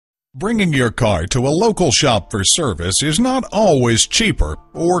Bringing your car to a local shop for service is not always cheaper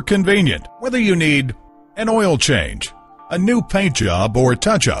or convenient. Whether you need an oil change, a new paint job or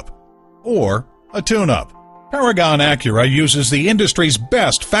touch-up, or a tune-up, Paragon Acura uses the industry's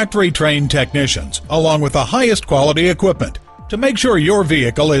best factory-trained technicians along with the highest quality equipment to make sure your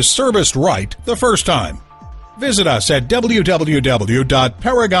vehicle is serviced right the first time. Visit us at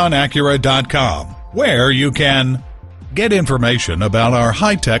www.paragonacura.com, where you can get information about our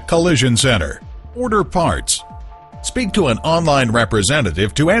high-tech collision center, order parts, speak to an online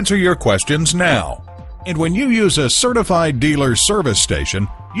representative to answer your questions now. And when you use a certified dealer service station,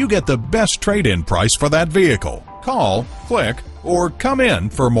 you get the best trade-in price for that vehicle. Call, click, or come in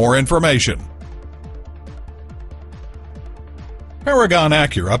for more information. Paragon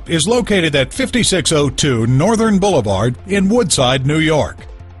Acura is located at 5602 Northern Boulevard in Woodside, New York.